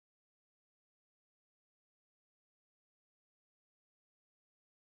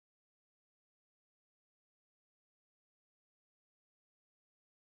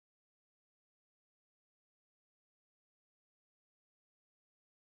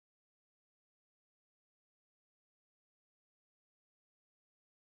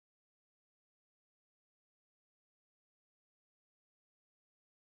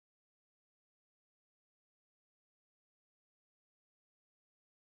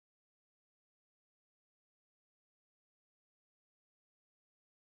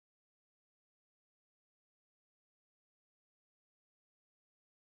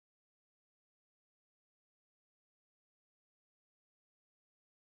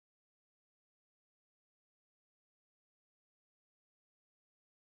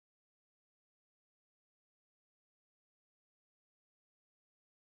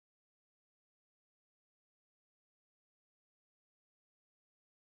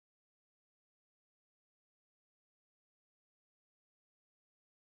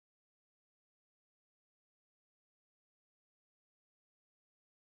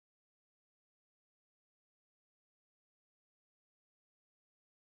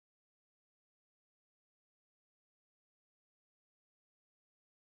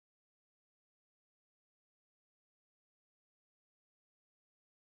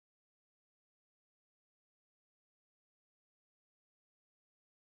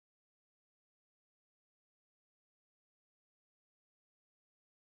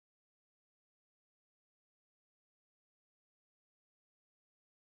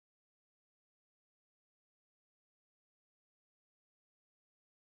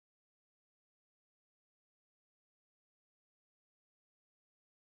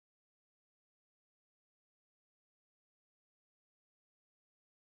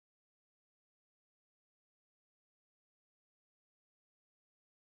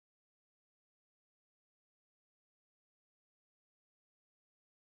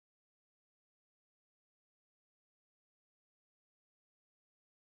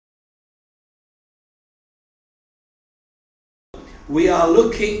We are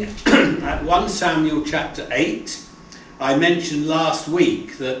looking at 1 Samuel chapter 8. I mentioned last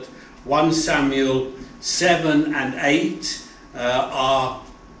week that 1 Samuel 7 and 8 are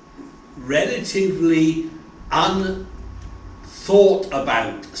relatively unthought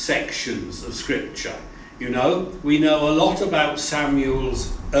about sections of Scripture. You know, we know a lot about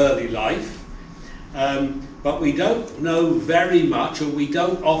Samuel's early life, but we don't know very much, or we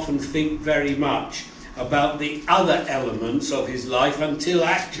don't often think very much about the other elements of his life until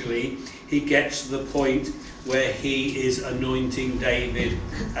actually he gets to the point where he is anointing David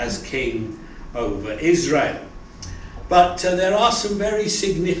as king over Israel. But there are some very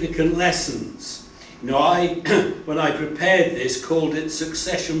significant lessons. You know, I, when I prepared this, called it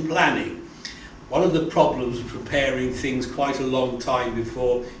succession planning. One of the problems of preparing things quite a long time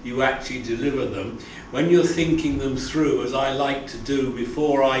before you actually deliver them, when you're thinking them through, as I like to do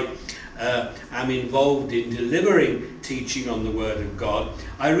before I am involved in delivering teaching on the Word of God,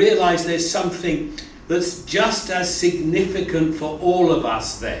 I realise there's something that's just as significant for all of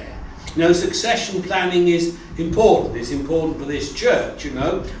us there. You know, succession planning is important. It's important for this church, you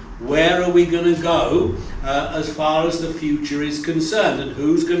know. Where are we going to go as far as the future is concerned, and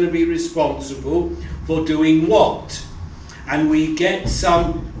who's going to be responsible for doing what? And we get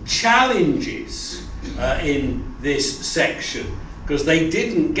some challenges in this section because they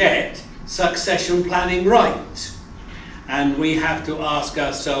didn't get succession planning right. And we have to ask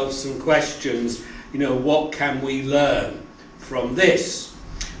ourselves some questions, you know, what can we learn from this?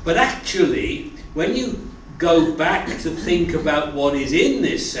 But actually, when you go back to think about what is in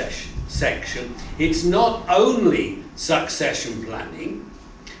this section, it's not only succession planning,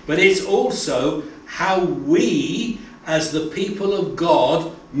 but it's also how we, as the people of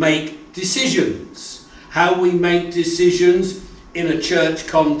God, make decisions. How we make decisions in a church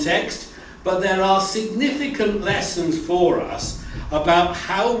context, but there are significant lessons for us about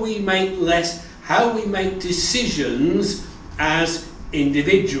how we make decisions as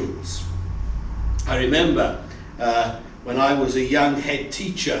individuals. I remember when I was a young head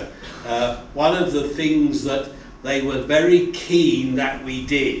teacher, one of the things that they were very keen that we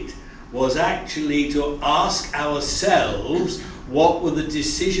did was actually to ask ourselves what were the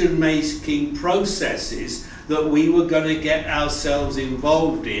decision-making processes that we were going to get ourselves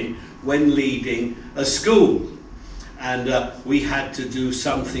involved in when leading a school. And we had to do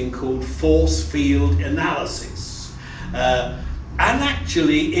something called force field analysis. And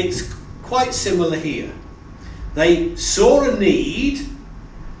actually, it's quite similar here. They saw a need,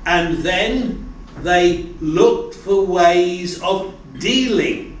 and then they looked for ways of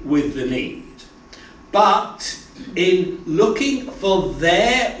dealing with the need. But in looking for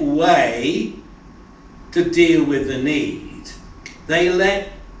their way to deal with the need, they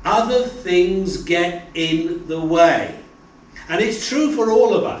let other things get in the way. And it's true for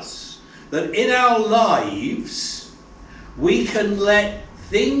all of us that in our lives we can let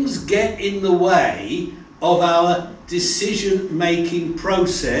things get in the way of our decision-making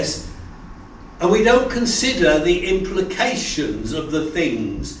process, and we don't consider the implications of the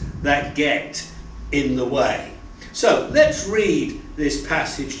things that get in the way. So let's read this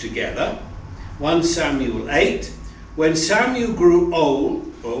passage together. 1 Samuel 8. When Samuel grew old,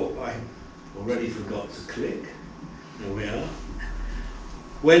 I already forgot to click. There we are.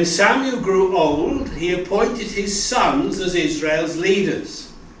 When Samuel grew old, he appointed his sons as Israel's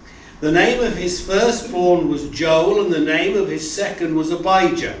leaders. The name of his firstborn was Joel, and the name of his second was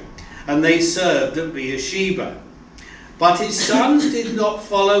Abijah, and they served at Beersheba. But his sons did not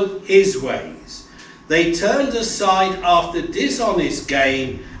follow his ways. They turned aside after dishonest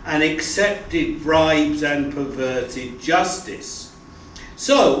gain and accepted bribes and perverted justice.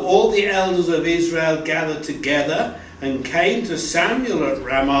 So all the elders of Israel gathered together and came to Samuel at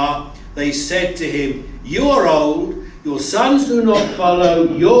Ramah. They said to him, "You are old, your sons do not follow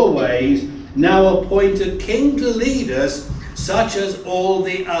your ways. Now appoint a king to lead us, such as all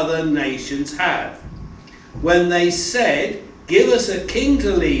the other nations have." When they said, "Give us a king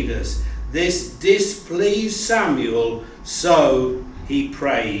to lead us," this displeased Samuel, so he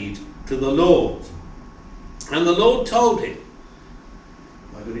prayed to the Lord. And the Lord told him,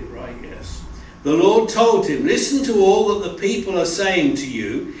 I got it right, yes. The Lord told him, "Listen to all that the people are saying to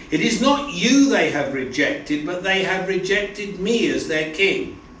you. It is not you they have rejected, but they have rejected me as their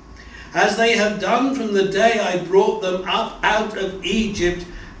king, as they have done from the day I brought them up out of Egypt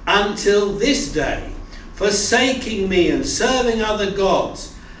until this day, forsaking me and serving other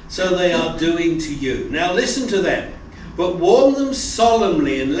gods. So they are doing to you. Now listen to them, but warn them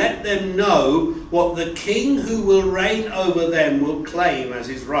solemnly and let them know what the king who will reign over them will claim as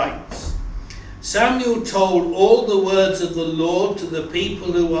his rights. Samuel told all the words of the Lord to the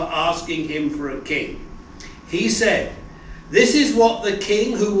people who were asking him for a king. He said, "This is what the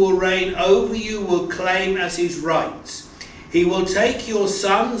king who will reign over you will claim as his rights. He will take your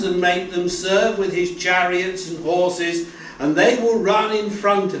sons and make them serve with his chariots and horses, and they will run in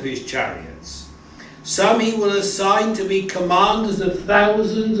front of his chariots. Some he will assign to be commanders of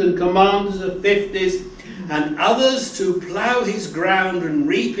thousands and commanders of fifties, and others to plough his ground and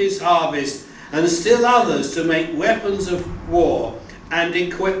reap his harvest, and still others to make weapons of war and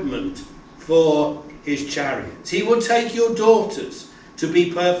equipment for his chariots. He will take your daughters to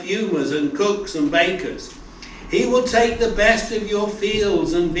be perfumers and cooks and bakers. He will take the best of your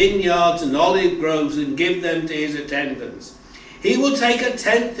fields and vineyards and olive groves and give them to his attendants. He will take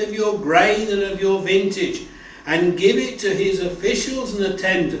 1/10 of your grain and of your vintage and give it to his officials and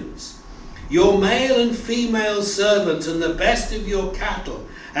attendants. Your male and female servants and the best of your cattle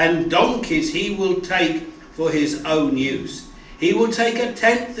and donkeys he will take for his own use. He will take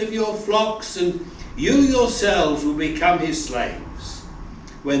 1/10 of your flocks, and you yourselves will become his slaves.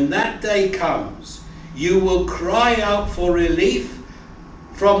 When that day comes, you will cry out for relief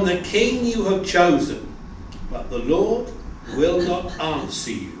from the king you have chosen, but the Lord will not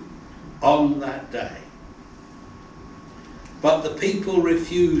answer you on that day." But the people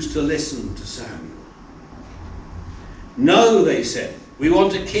refused to listen to Samuel. "No," they said, "we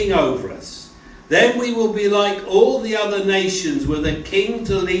want a king over us. Then we will be like all the other nations, with a king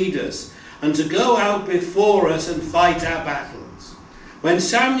to lead us and to go out before us and fight our battles." When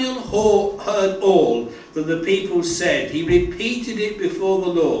Samuel heard all that the people said, he repeated it before the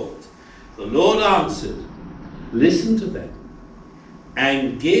Lord. The Lord answered, "Listen to them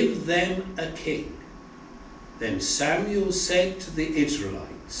and give them a king." Then Samuel said to the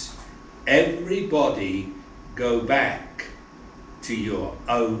Israelites, "Everybody go back to your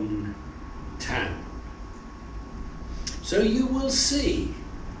own town." So you will see,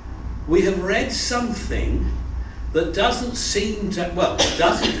 we have read something that doesn't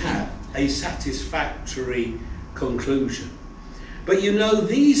have a satisfactory conclusion. But you know,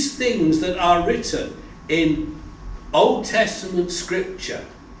 these things that are written in Old Testament scripture,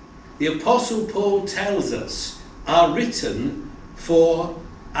 the Apostle Paul tells us, are written for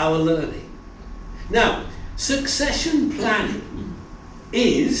our learning. Now, succession planning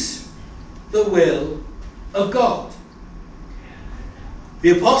is the will of God.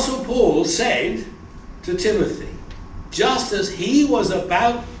 The Apostle Paul said to Timothy, just as he was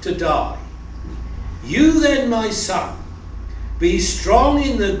about to die, "You then, my son, be strong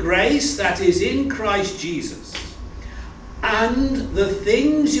in the grace that is in Christ Jesus, and the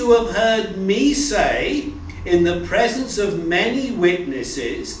things you have heard me say in the presence of many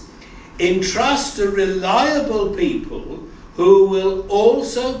witnesses, entrust to reliable people who will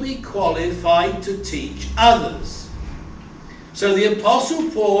also be qualified to teach others." So the Apostle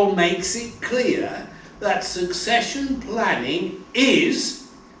Paul makes it clear that succession planning is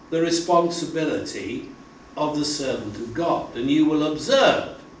the responsibility of the servant of God. And you will observe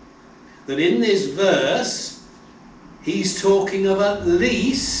that in this verse, he's talking of at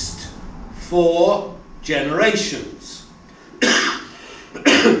least 4 generations.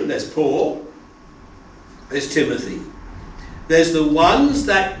 There's Paul, there's Timothy, there's the ones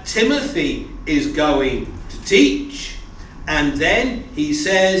that Timothy is going to teach, and then he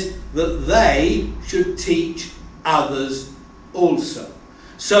says that they should teach others also.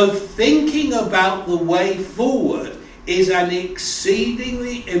 So thinking about the way forward is an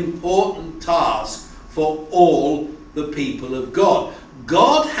exceedingly important task for all the people of God.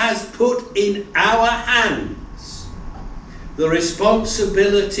 God has put in our hands the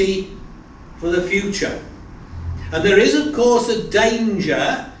responsibility for the future. And there is, of course, a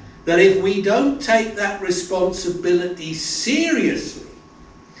danger that if we don't take that responsibility seriously,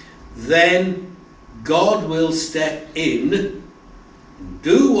 then God will step in and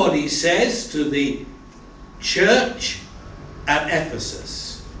do what he says to the church at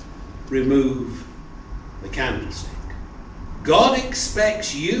Ephesus: remove the candlestick. God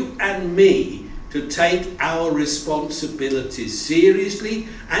expects you and me to take our responsibilities seriously,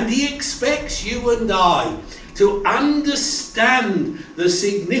 and he expects you and I to understand the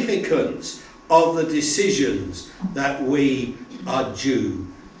significance of the decisions that we are due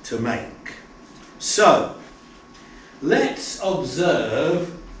to make. So, let's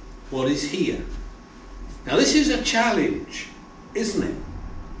observe what is here. Now, this is a challenge, isn't it?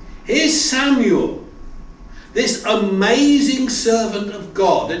 Here's Samuel, this amazing servant of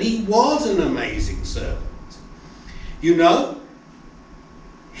God, and he was an amazing servant. You know,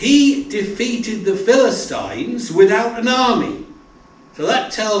 he defeated the Philistines without an army. So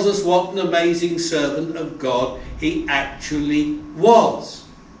that tells us what an amazing servant of God he actually was.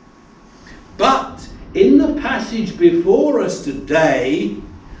 But in the passage before us today,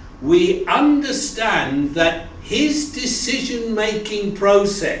 we understand that his decision-making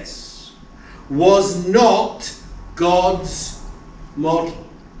process was not God's model.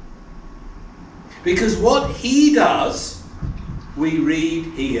 Because what he does, we read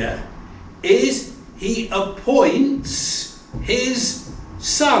here, is he appoints his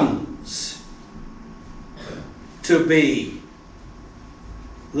sons to be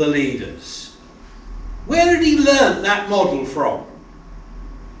the leaders. Where did he learn that model from?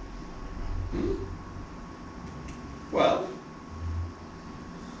 Well,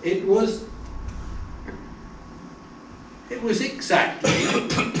 it was exactly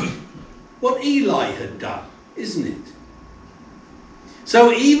what Eli had done, isn't it?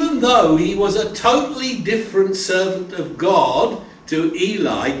 So even though he was a totally different servant of God to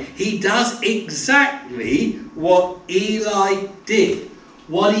Eli, he does exactly what Eli did.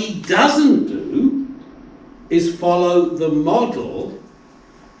 What he doesn't do is follow the model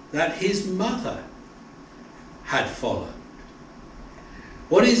that his mother had followed.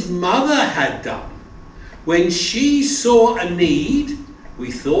 What his mother had done, when she saw a need,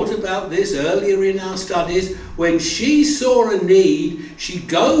 we thought about this earlier in our studies, when she saw a need, she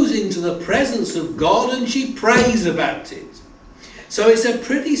goes into the presence of God and she prays about it. So it's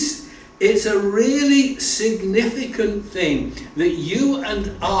a really significant thing that you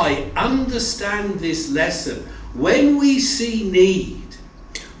and I understand this lesson. When we see need,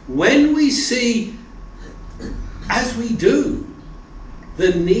 when we see, as we do,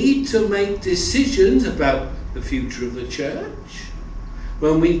 the need to make decisions about the future of the church,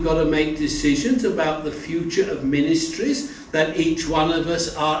 when we've got to make decisions about the future of ministries that each one of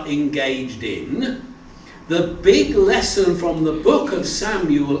us are engaged in, the big lesson from the book of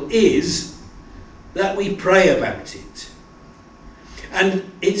Samuel is that we pray about it. And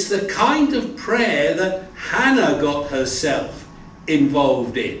it's the kind of prayer that Hannah got herself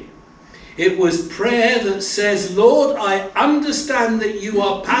involved in. It was prayer that says, Lord, I understand that you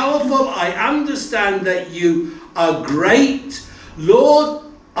are powerful. I understand that you are great. Lord,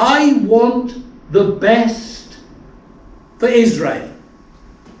 I want the best for Israel.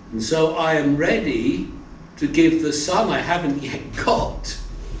 And so I am ready to give the son I haven't yet got.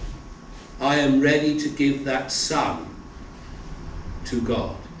 I am ready to give that son to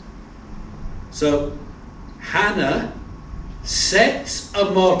God. So Hannah sets a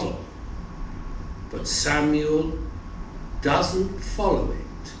model, but Samuel doesn't follow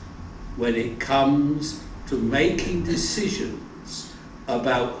it when it comes to making decisions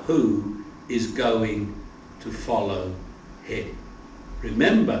about who is going to follow him.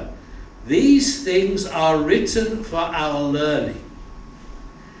 Remember, these things are written for our learning.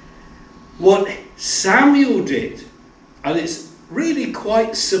 What Samuel did, and it's really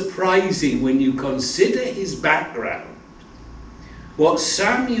quite surprising when you consider his background, what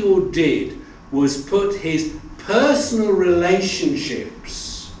Samuel did was put his personal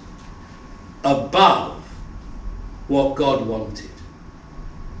relationships above what God wanted.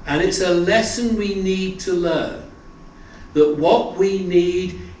 And it's a lesson we need to learn, that what we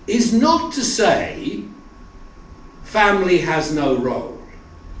need is not to say family has no role.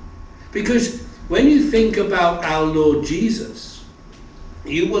 Because when you think about our Lord Jesus,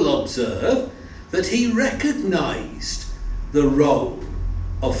 you will observe that he recognized the role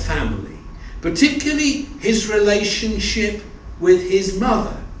of family, particularly his relationship with his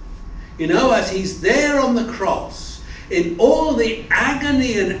mother. You know, as he's there on the cross, in all the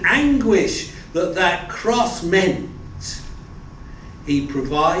agony and anguish that that cross meant, he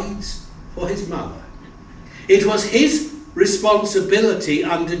provides for his mother. It was his responsibility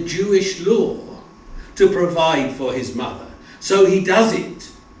under Jewish law to provide for his mother. So he does it.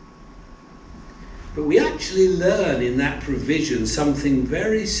 But we actually learn in that provision something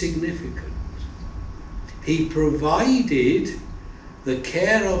very significant. He provided the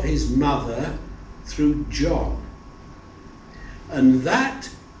care of his mother through John. And that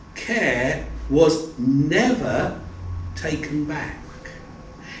care was never taken back.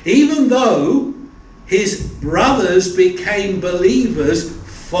 Even though his brothers became believers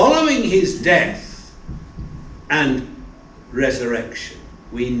following his death and resurrection,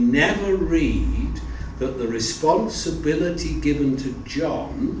 we never read that the responsibility given to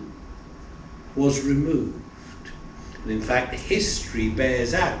John was removed. And in fact, history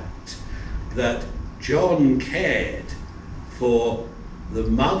bears out that John cared for the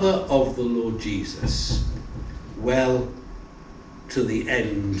mother of the Lord Jesus well to the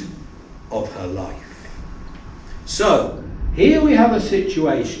end of her life. So, here we have a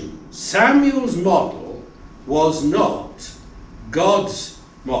situation. Samuel's model was not God's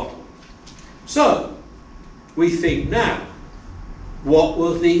model. So, we think now, what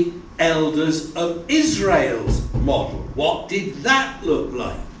were the elders of Israel's model? What did that look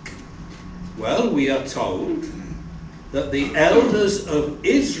like? Well, we are told that the elders of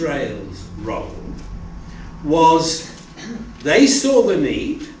Israel's role was they saw the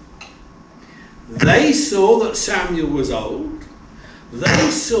need, they saw that Samuel was old, they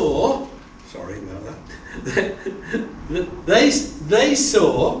saw, sorry about that, they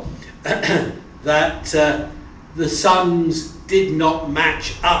saw that the sons did not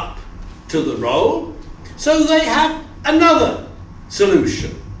match up to the role, so they have another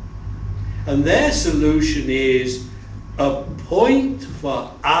solution. And their solution is appoint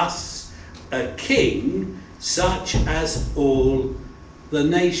for us a king such as all the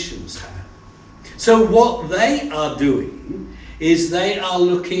nations have. So what they are doing is they are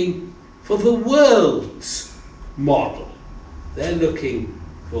looking for the world's model. They're looking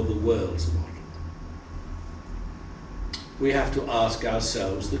for the world's model. We have to ask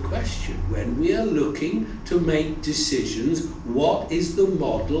ourselves the question, when we are looking to make decisions, what is the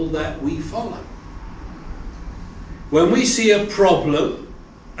model that we follow? When we see a problem,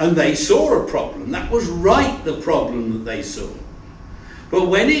 and they saw a problem, that was right, the problem that they saw. But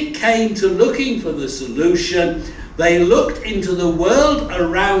when it came to looking for the solution, they looked into the world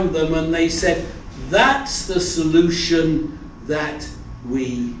around them and they said, that's the solution that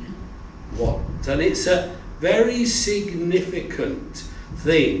we want. And it's a very significant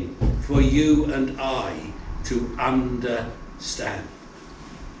thing for you and I to understand.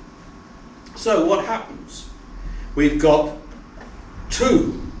 So what happens? We've got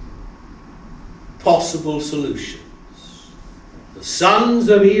two possible solutions. The sons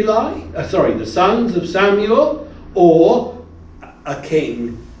of the sons of Samuel, or a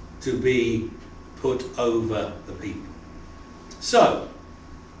king to be put over the people. So,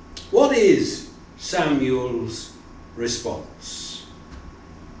 what is Samuel's response?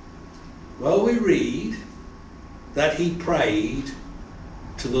 Well, we read that he prayed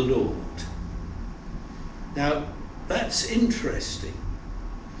to the Lord. Now, that's interesting.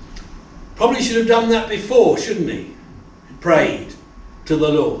 Probably should have done that before, shouldn't he? Prayed to the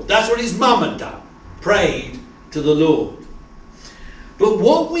Lord. That's what his mum had done. Prayed to the Lord. But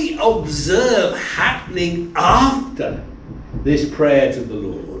what we observe happening after this prayer to the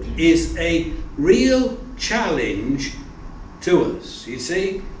Lord is a real challenge to us. You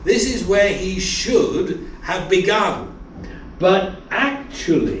see, this is where he should have begun. But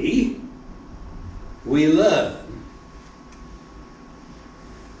actually, we learn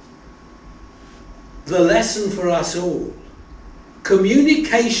the lesson for us all.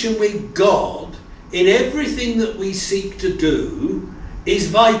 Communication with God in everything that we seek to do is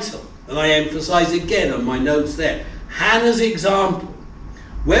vital. And I emphasize again on my notes there, Hannah's example.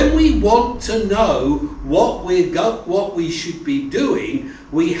 When we want to know what we should be doing,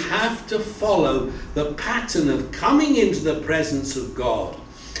 we have to follow the pattern of coming into the presence of God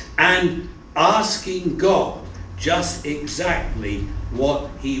and asking God just exactly what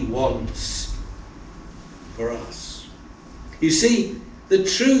he wants for us. You see, the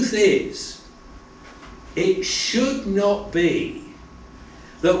truth is, it should not be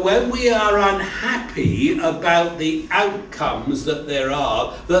that when we are unhappy about the outcomes that there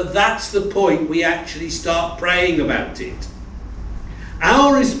are, that's the point we actually start praying about it.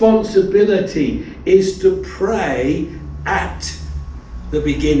 Our responsibility is to pray at the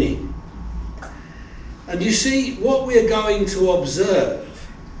beginning. And you see, what we're going to observe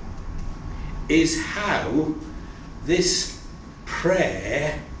is how this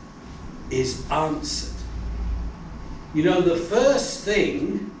prayer is answered. You know, the first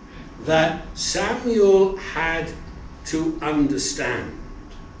thing that Samuel had to understand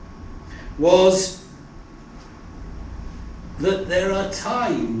was that there are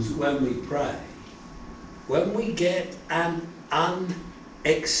times when we pray, when we get an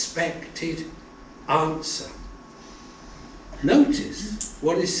unexpected answer. Notice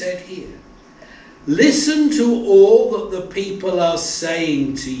what is said here. Listen to all that the people are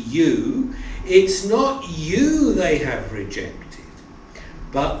saying to you. It's not you they have rejected,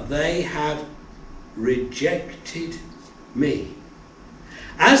 but they have rejected me.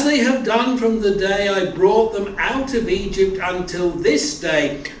 As they have done from the day I brought them out of Egypt until this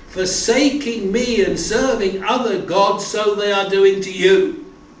day, forsaking me and serving other gods, so they are doing to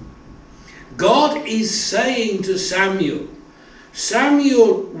you. God is saying to Samuel,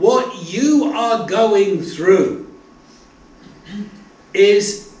 Samuel, what you are going through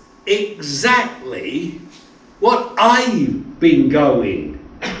is exactly what I've been going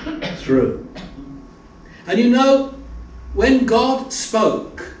through. And you know, when God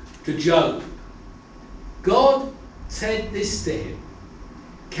spoke to Job, God said this to him: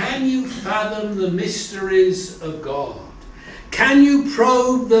 can you fathom the mysteries of God? Can you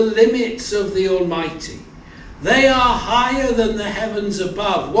probe the limits of the Almighty? They are higher than the heavens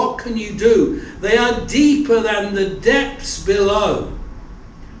above. What can you do? They are deeper than the depths below.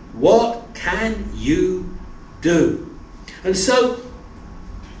 What can you do? And so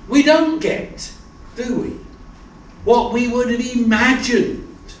we don't get, do we, what we would have imagined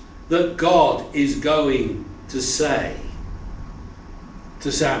that God is going to say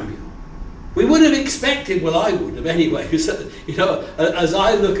to Samuel. We would have expected, well, I would have anyway, you know, as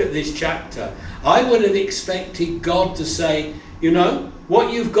I look at this chapter, I would have expected God to say, you know,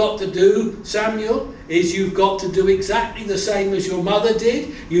 what you've got to do, Samuel, is you've got to do exactly the same as your mother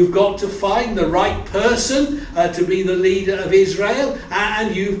did. You've got to find the right person to be the leader of Israel,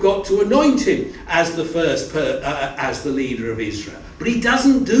 and you've got to anoint him as the leader of Israel. But he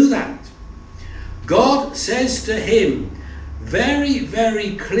doesn't do that. God says to him very,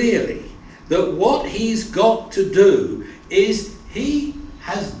 very clearly that what he's got to do is he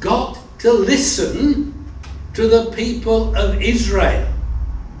has got to listen to the people of Israel.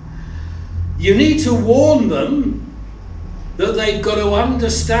 You need to warn them that they've got to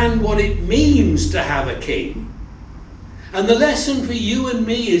understand what it means to have a king. And the lesson for you and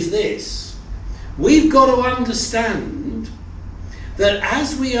me is this: we've got to understand that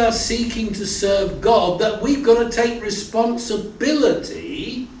as we are seeking to serve God, that we've got to take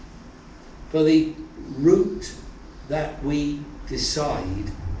responsibility for the route that we decide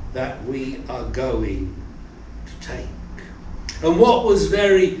that we are going to take. And what was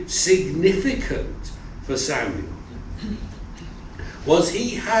very significant for Samuel was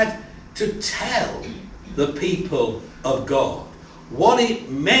he had to tell the people of God what it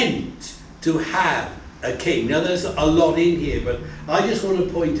meant to have a king. Now there's a lot in here, but I just want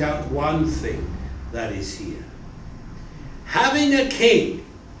to point out one thing that is here. Having a king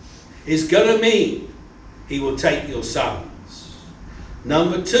is going to mean he will take your sons.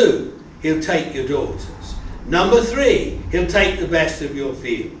 Number 2, he'll take your daughters. Number 3, he'll take the best of your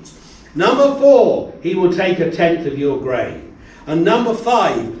fields. Number 4, he will take 1/10 of your grain. And number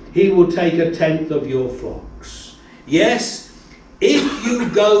 5, he will take 1/10 of your flocks. Yes, if you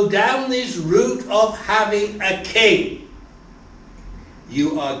go down this route of having a king,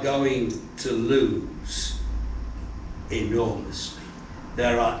 you are going to lose enormously.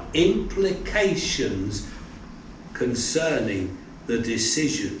 There are implications concerning the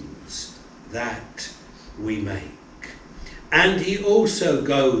decisions that we make. And he also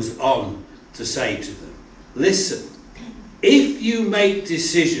goes on to say to them, listen, if you make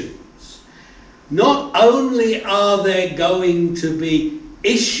decisions, not only are there going to be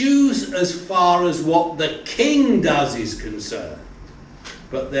issues as far as what the king does is concerned,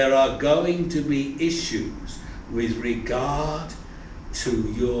 but there are going to be issues with regard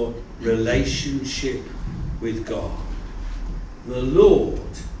to your relationship with God. The Lord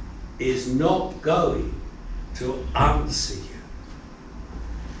is not going to answer you.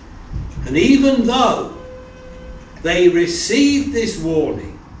 And even though they received this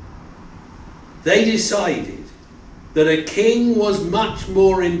warning, they decided that a king was much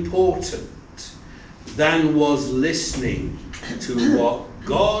more important than was listening to what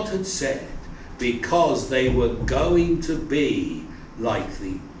God had said, because they were going to be like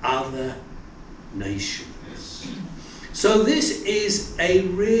the other nations. So this is a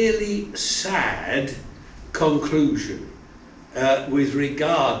really sad conclusion with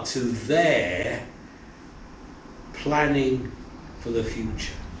regard to their planning for the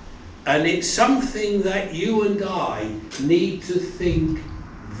future. And it's something that you and I need to think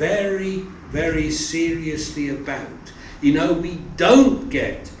very, very seriously about. You know, we don't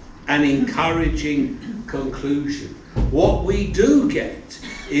get an encouraging conclusion. What we do get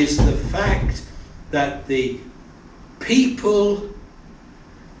is the fact that the people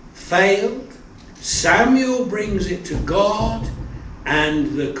failed. Samuel brings it to God,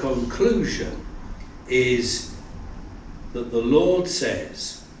 and the conclusion is that the Lord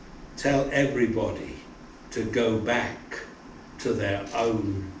says, tell everybody to go back to their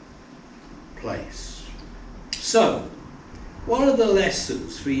own place. So, what are the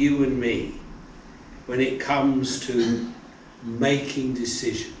lessons for you and me when it comes to making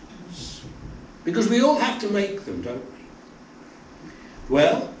decisions? Because we all have to make them, don't we?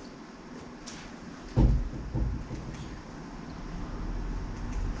 Well,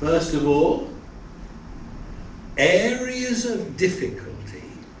 first of all, areas of difficulty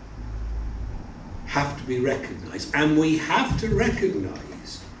have to be recognised. And we have to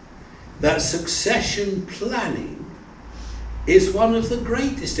recognise that succession planning is one of the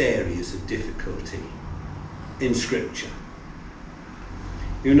greatest areas of difficulty in Scripture.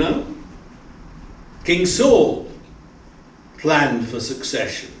 You know, King Saul planned for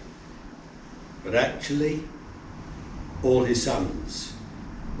succession, but actually all his sons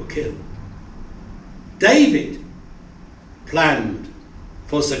were killed. David planned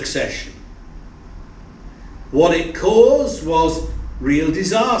for succession. What it caused was real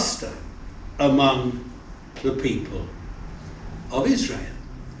disaster among the people of Israel.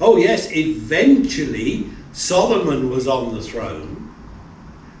 Oh yes, eventually Solomon was on the throne,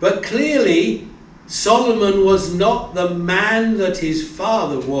 but clearly Solomon was not the man that his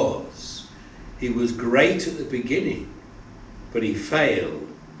father was. He was great at the beginning, but he failed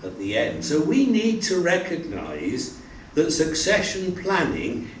at the end. So we need to recognise that succession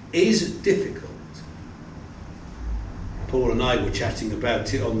planning is difficult. Paul and I were chatting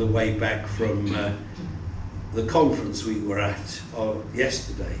about it on the way back from the conference we were at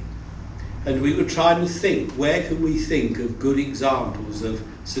yesterday. And we were trying to think, where can we think of good examples of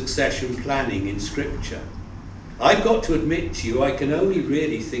succession planning in Scripture? I've got to admit to you, I can only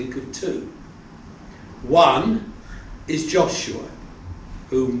really think of two. One is Joshua,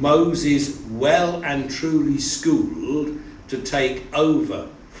 who Moses well and truly schooled to take over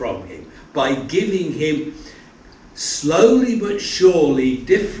from him by giving him slowly but surely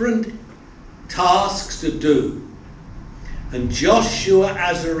different tasks to do. And Joshua,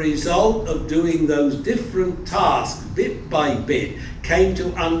 as a result of doing those different tasks bit by bit, came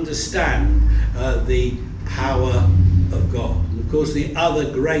to understand the power of God. And of course, the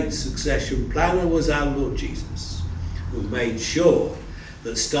other great succession planner was our Lord Jesus, who made sure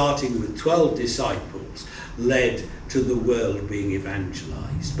that starting with 12 disciples led to the world being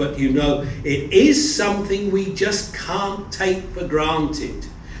evangelized. But you know, it is something we just can't take for granted,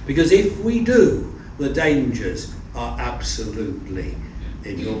 because if we do, the dangers are absolutely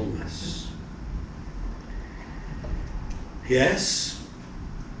enormous. Yes,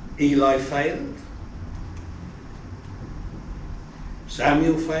 Eli failed.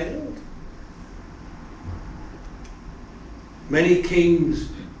 Samuel failed. Many kings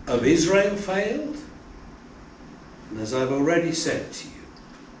of Israel failed. And as I've already said to you,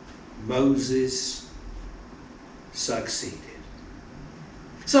 Moses succeeded.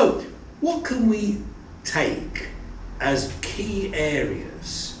 So, what can we take as key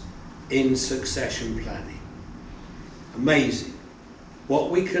areas in succession planning? Amazing.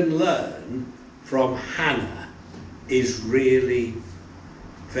 What we can learn from Hannah is really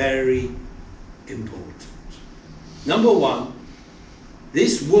very important. Number one,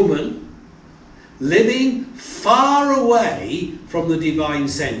 this woman, living far away from the divine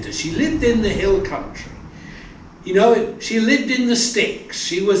centre. She lived in the hill country. You know, she lived in the sticks.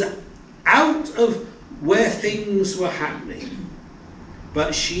 She was out of where things were happening.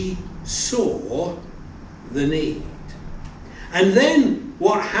 But she saw the need. And then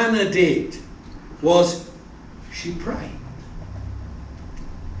what Hannah did was she prayed.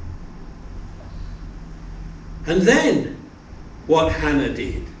 And then what Hannah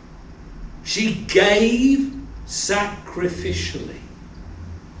did, she gave sacrificially.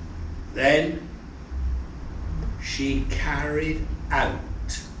 Then she carried out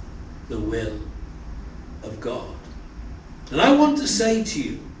the will of God. And I want to say to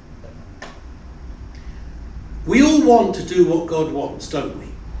you, we all want to do what God wants, don't we?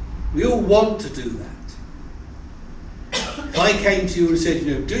 We all want to do that. If I came to you and said,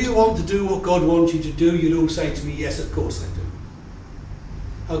 you know, do you want to do what God wants you to do? You'd all say to me, yes, of course I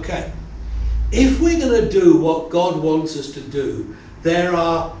do. Okay. If we're going to do what God wants us to do, there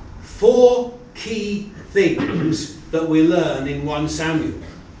are 4 key things that we learn in 1 Samuel.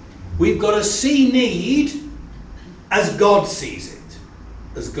 We've got to see need as God sees it.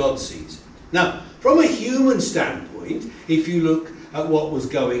 As God sees it. Now, from a human standpoint, if you look at what was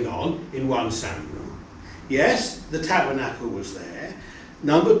going on in 1 Samuel, yes, the tabernacle was there.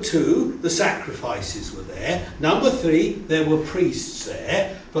 Number 2, the sacrifices were there. Number 3, there were priests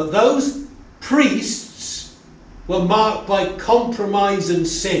there. But those priests were marked by compromise and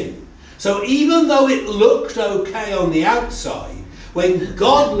sin. So even though it looked okay on the outside, when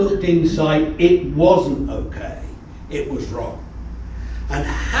God looked inside, it wasn't okay. It was wrong. And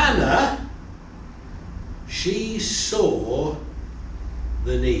Hannah, she saw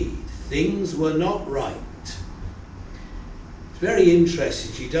the need. Things were not right. It's very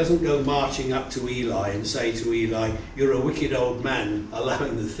interesting. She doesn't go marching up to Eli and say to Eli, you're a wicked old man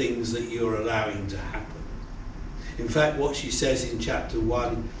allowing the things that you're allowing to happen. In fact, what she says in chapter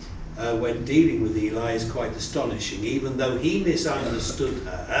 1 when dealing with Eli is quite astonishing. Even though he misunderstood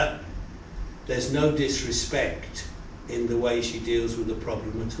her, there's no disrespect in the way she deals with the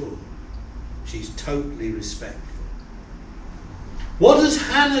problem at all. She's totally respectful. What does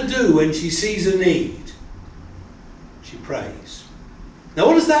Hannah do when she sees a need? She prays. Now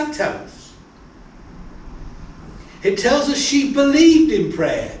what does that tell us? It tells us she believed in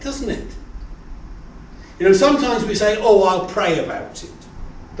prayer, doesn't it? You know, sometimes we say, oh, I'll pray about it,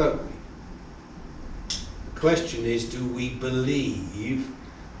 don't we? The question is, do we believe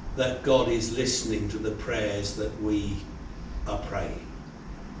that God is listening to the prayers that we are praying?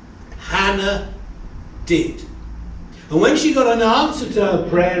 Hannah did. And when she got an answer to her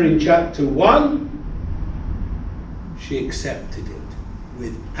prayer in chapter 1, she accepted it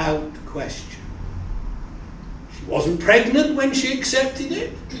without question. She wasn't pregnant when she accepted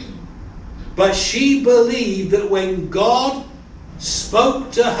it, but she believed that when God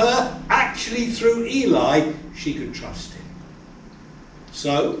spoke to her, actually through Eli, she could trust him.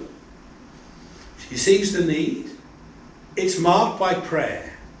 So, she sees the need. It's marked by prayer.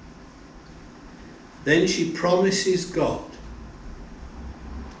 Then she promises God,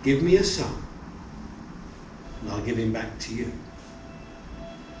 give me a son, and I'll give him back to you.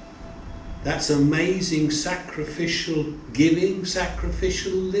 That's amazing sacrificial giving,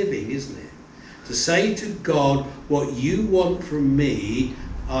 sacrificial living, isn't it? To say to God, what you want from me,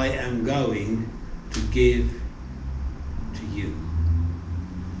 I am going to give to you.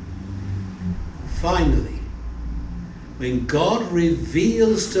 Finally, when God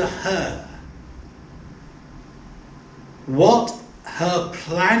reveals to her what her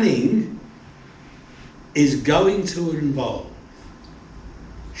planning is going to involve,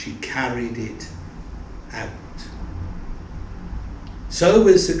 she carried it out. So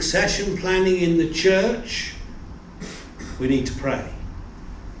with succession planning in the church, we need to pray.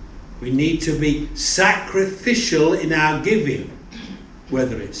 We need to be sacrificial in our giving,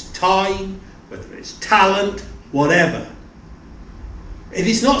 whether it's time, whether it's talent, whatever. If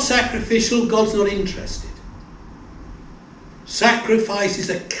it's not sacrificial, God's not interested. Sacrifice is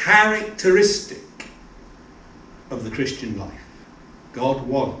a characteristic of the Christian life. God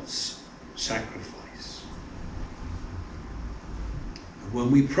wants sacrifice. And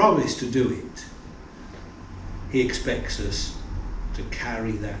when we promise to do it, he expects us to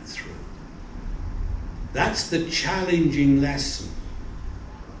carry that through. That's the challenging lesson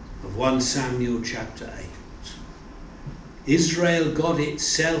of 1 Samuel chapter 8. Israel got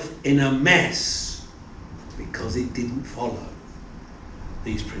itself in a mess because it didn't follow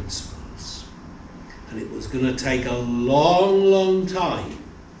these principles. And it was going to take a long, long time,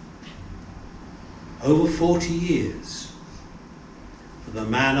 over 40 years, for the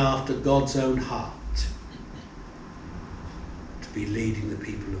man after God's own heart to be leading the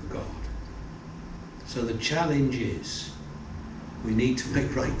people of God. So the challenge is, we need to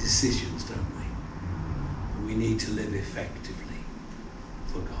make right decisions, don't we? We need to live effectively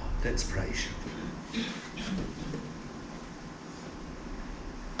for God. Let's pray, shall we?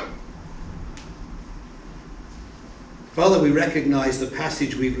 Father, we recognise the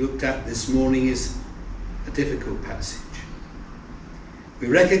passage we've looked at this morning is a difficult passage. We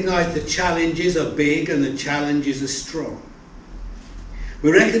recognise the challenges are big and the challenges are strong.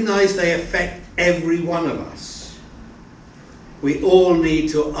 We recognise they affect every one of us. We all need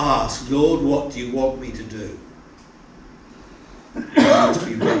to ask, Lord, what do you want me to do? We need to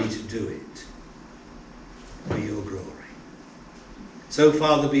be ready to do it for your glory. So,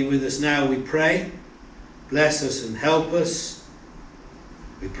 Father, be with us now, we pray. Bless us and help us.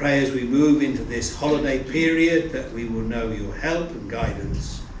 We pray as we move into this holiday period that we will know your help and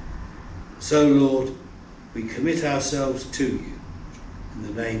guidance. So, Lord, we commit ourselves to you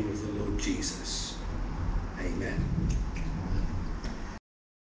in the name of the Lord Jesus. Amen.